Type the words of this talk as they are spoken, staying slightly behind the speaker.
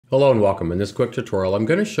Hello and welcome. In this quick tutorial, I'm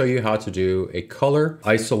going to show you how to do a color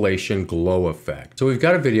isolation glow effect. So we've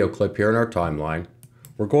got a video clip here in our timeline.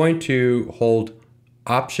 We're going to hold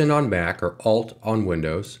Option on Mac or Alt on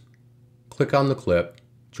Windows, click on the clip,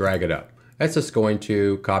 drag it up. That's just going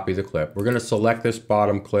to copy the clip. We're going to select this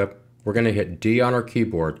bottom clip. We're going to hit D on our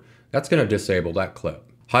keyboard. That's going to disable that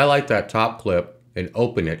clip. Highlight that top clip and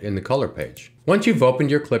open it in the color page. Once you've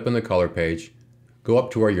opened your clip in the color page, go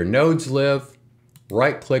up to where your nodes live,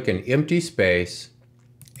 right-click an empty space,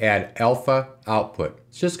 add alpha output.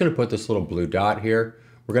 It's just going to put this little blue dot here.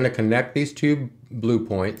 We're going to connect these two blue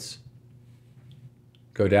points,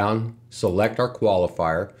 go down, select our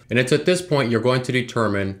qualifier, and it's at this point you're going to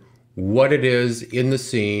determine what it is in the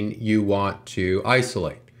scene you want to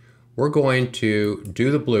isolate. We're going to do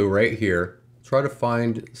the blue right here, try to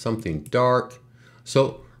find something dark.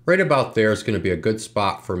 So right about there is going to be a good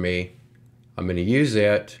spot for me. I'm going to use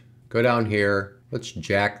it, go down here. Let's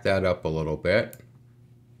jack that up a little bit.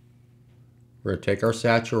 We're going to take our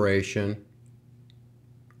saturation,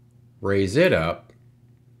 raise it up.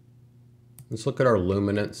 Let's look at our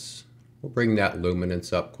luminance. We'll bring that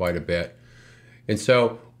luminance up quite a bit. And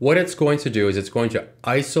so what it's going to do is it's going to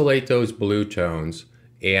isolate those blue tones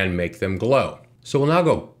and make them glow. So we'll now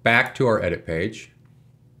go back to our edit page.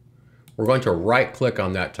 We're going to right click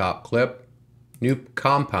on that top clip, new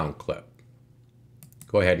compound clip.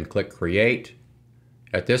 Go ahead and click create.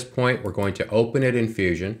 At this point, we're going to open it in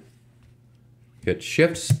Fusion. Hit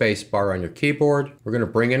Shift Spacebar on your keyboard. We're going to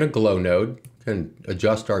bring in a glow node. We can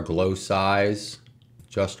adjust our glow size,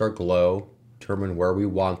 adjust our glow, determine where we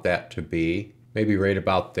want that to be. Maybe right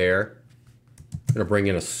about there. I'm going to bring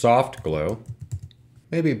in a soft glow.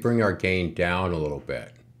 Maybe bring our gain down a little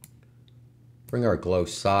bit. Bring our glow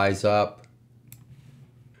size up.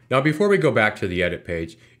 Now, before we go back to the edit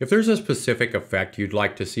page, if there's a specific effect you'd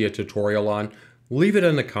like to see a tutorial on, leave it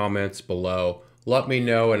in the comments below. Let me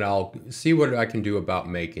know and I'll see what I can do about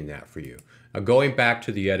making that for you. Now, going back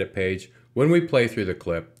to the edit page, when we play through the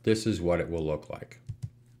clip, this is what it will look like.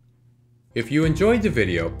 If you enjoyed the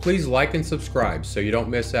video, please like and subscribe so you don't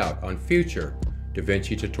miss out on future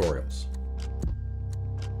DaVinci tutorials.